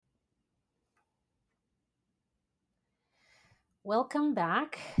Welcome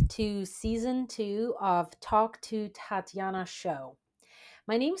back to season 2 of Talk to Tatiana show.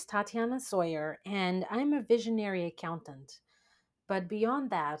 My name is Tatiana Sawyer and I'm a visionary accountant. But beyond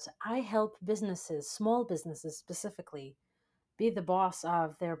that, I help businesses, small businesses specifically, be the boss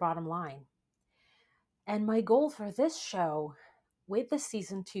of their bottom line. And my goal for this show, with the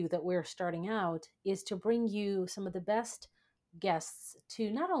season 2 that we're starting out, is to bring you some of the best guests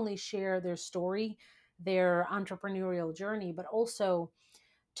to not only share their story, their entrepreneurial journey, but also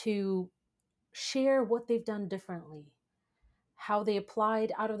to share what they've done differently, how they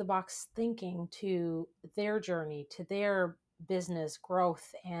applied out of the box thinking to their journey, to their business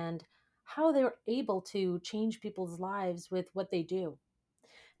growth, and how they're able to change people's lives with what they do.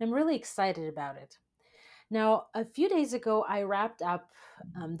 And I'm really excited about it. Now, a few days ago, I wrapped up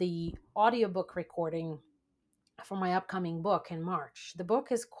the audiobook recording for my upcoming book in March. The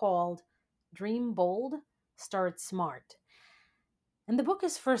book is called Dream Bold, Start Smart. And the book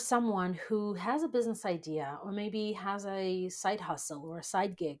is for someone who has a business idea or maybe has a side hustle or a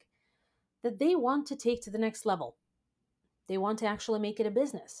side gig that they want to take to the next level. They want to actually make it a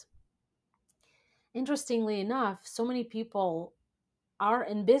business. Interestingly enough, so many people are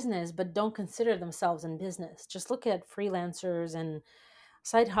in business but don't consider themselves in business. Just look at freelancers and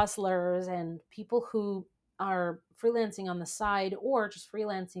side hustlers and people who are freelancing on the side or just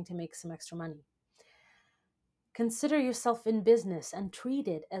freelancing to make some extra money. Consider yourself in business and treat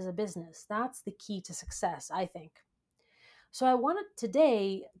it as a business. That's the key to success, I think. So I wanted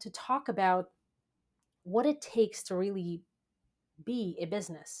today to talk about what it takes to really be a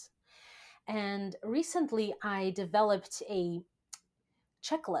business. And recently I developed a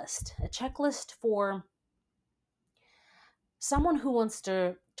checklist for someone who wants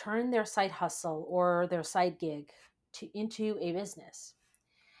to turn their side hustle or their side gig into a business.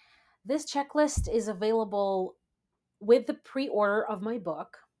 This checklist is available with the pre-order of my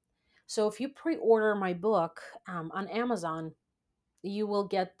book. So if you pre-order my book on Amazon, you will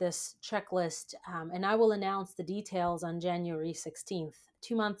get this checklist, and I will announce the details on January 16th,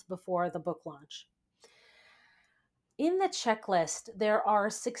 2 months before the book launch. In the checklist, there are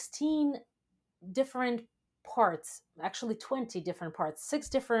 16 different parts, actually 20 different parts,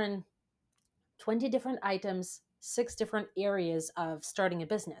 20 different items, 6 different areas of starting a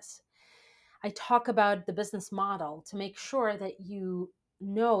business. I talk about the business model to make sure that you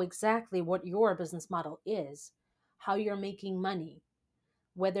know exactly what your business model is, how you're making money,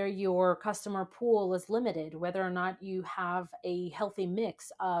 whether your customer pool is limited, whether or not you have a healthy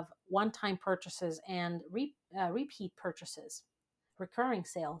mix of one time purchases and repeat purchases, recurring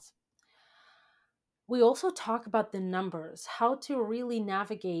sales. We also talk about the numbers, how to really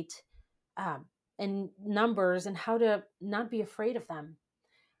navigate um, and numbers and how to not be afraid of them,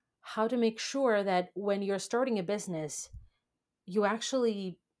 how to make sure that when you're starting a business, you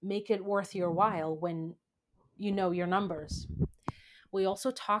actually make it worth your while when you know your numbers. We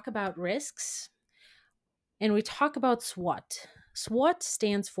also talk about risks. And we talk about SWOT. SWOT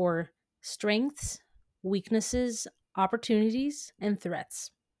stands for strengths, weaknesses, opportunities, and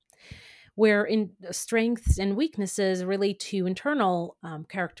threats. Where in strengths and weaknesses relate to internal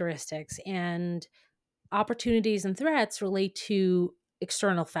characteristics, and opportunities and threats relate to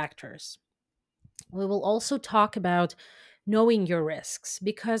external factors. We will also talk about knowing your risks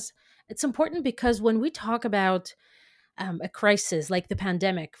because it's important, because when we talk about a crisis like the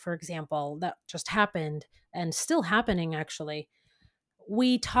pandemic, for example, that just happened and still happening, actually,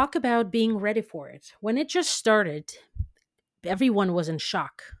 we talk about being ready for it. When it just started, everyone was in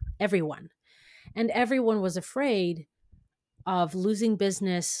shock, everyone. And everyone was afraid of losing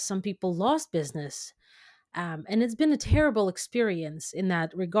business. Some people lost business. And it's been a terrible experience in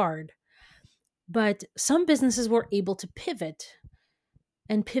that regard. But some businesses were able to pivot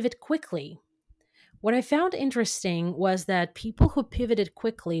and pivot quickly. What I found interesting was that people who pivoted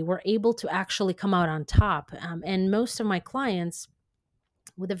quickly were able to actually come out on top. And most of my clients,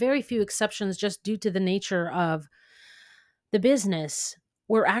 with a very few exceptions, just due to the nature of the business,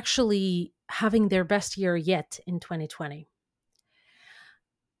 were actually having their best year yet in 2020.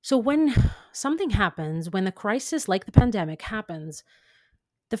 So when something happens, when a crisis like the pandemic happens,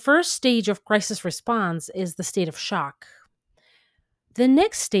 the first stage of crisis response is the state of shock. The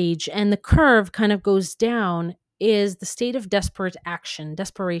next stage, and the curve kind of goes down, is the state of desperate action,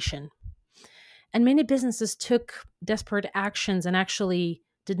 desperation. And many businesses took desperate actions and actually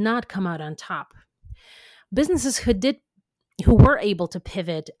did not come out on top. Businesses who were able to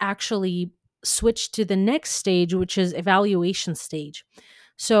pivot actually switched to the next stage, which is evaluation stage.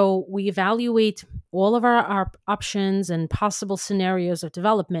 So we evaluate all of our options and possible scenarios of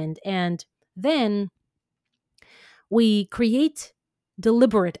development, and then we create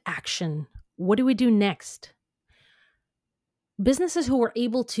deliberate action. What do we do next? Businesses who were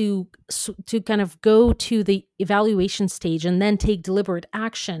able to kind of go to the evaluation stage and then take deliberate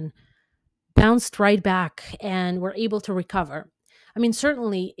action bounced right back and were able to recover. I mean,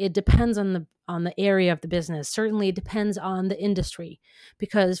 certainly it depends on the area of the business. Certainly it depends on the industry,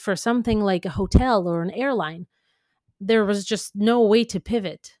 because for something like a hotel or an airline, there was just no way to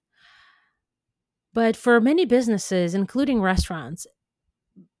pivot. But for many businesses, including restaurants,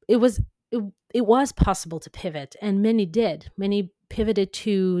 it was it was possible to pivot, and many did. Many pivoted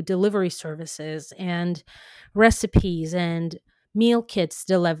to delivery services and recipes and meal kits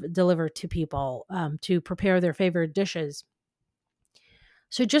delivered to people to prepare their favorite dishes.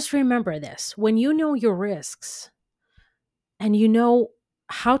 So just remember this: when you know your risks and you know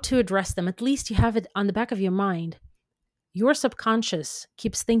how to address them, at least you have it on the back of your mind. Your subconscious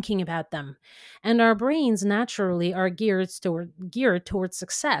keeps thinking about them, and our brains naturally are geared towards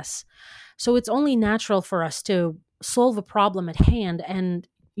success. So it's only natural for us to solve a problem at hand, and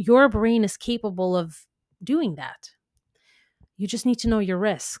your brain is capable of doing that. You just need to know your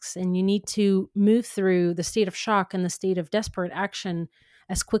risks, and you need to move through the state of shock and the state of desperate action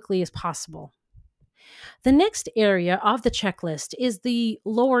as quickly as possible. The next area of the checklist is the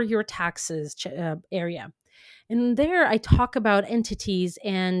lower your taxes area. And there I talk about entities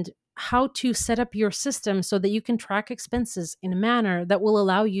and how to set up your system so that you can track expenses in a manner that will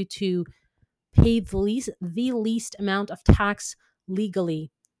allow you to pay the least amount of tax legally.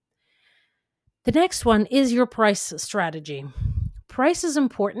 The next one is your price strategy. Price is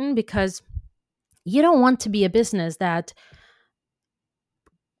important because you don't want to be a business that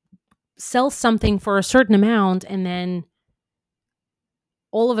sells something for a certain amount and then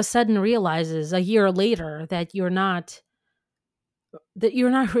all of a sudden realizes a year later that you're not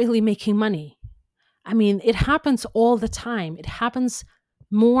really making money. I mean, it happens all the time. It happens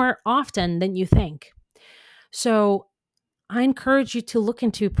more often than you think. So I encourage you to look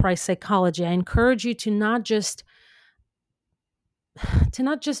into price psychology. I encourage you to not just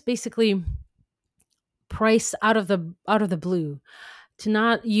basically price out of the blue, to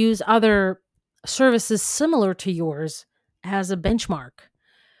not use other services similar to yours as a benchmark.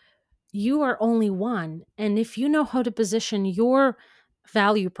 You are only one, and if you know how to position your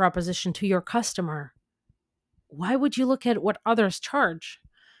value proposition to your customer, why would you look at what others charge?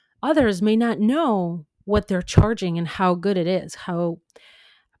 Others may not know what they're charging and how good it is, how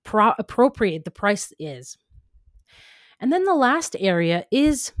appropriate the price is. And then the last area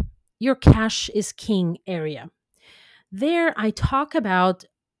is your cash is king area. There, I talk about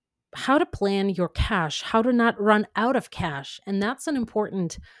how to plan your cash, how to not run out of cash. And that's an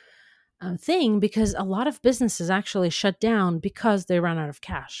important thing, because a lot of businesses actually shut down because they run out of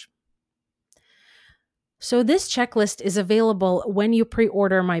cash. So this checklist is available when you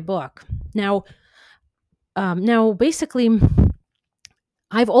pre-order my book. Now, basically,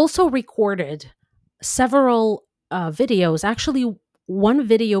 I've also recorded several videos, actually one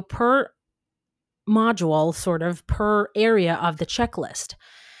video per module, sort of per area of the checklist.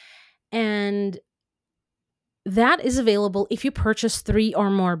 And that is available if you purchase 3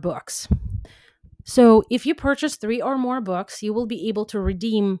 or more books. So if you purchase 3 or more books, you will be able to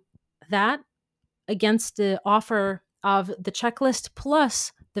redeem that against the offer of the checklist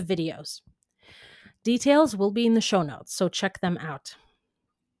plus the videos. Details will be in the show notes, so check them out.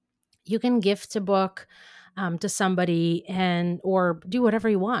 You can gift a book to somebody or do whatever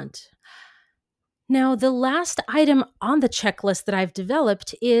you want. Now, the last item on the checklist that I've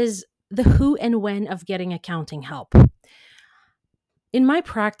developed is the who and when of getting accounting help. In my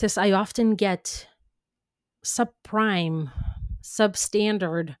practice, I often get subprime,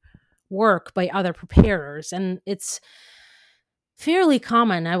 substandard work by other preparers, and it's fairly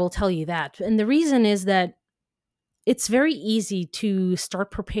common, I will tell you that. And the reason is that it's very easy to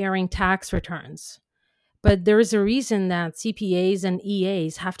start preparing tax returns, but there is a reason that CPAs and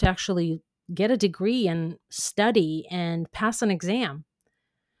EAs have to actually get a degree and study and pass an exam.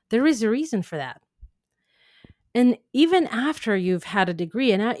 There is a reason for that. And even after you've had a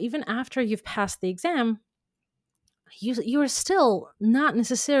degree and even after you've passed the exam, you are still not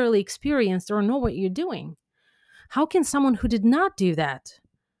necessarily experienced or know what you're doing. How can someone who did not do that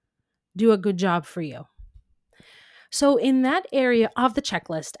do a good job for you? So in that area of the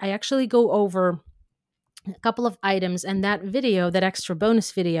checklist, I actually go over a couple of items, and that video, that extra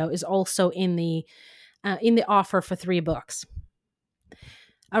bonus video, is also in the offer for 3 books.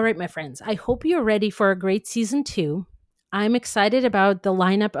 All right, my friends, I hope you're ready for a great season 2. I'm excited about the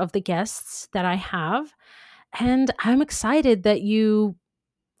lineup of the guests that I have, and I'm excited that you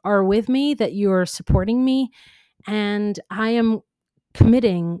are with me, that you're supporting me, And I am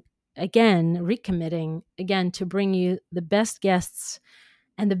committing again, recommitting again to bring you the best guests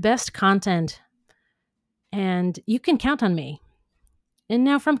and the best content. And you can count on me. And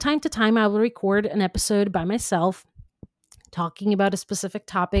now, from time to time, I will record an episode by myself talking about a specific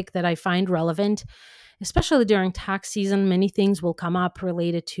topic that I find relevant, especially during tax season. Many things will come up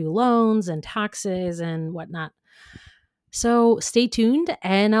related to loans and taxes and whatnot. So stay tuned,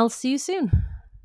 and I'll see you soon.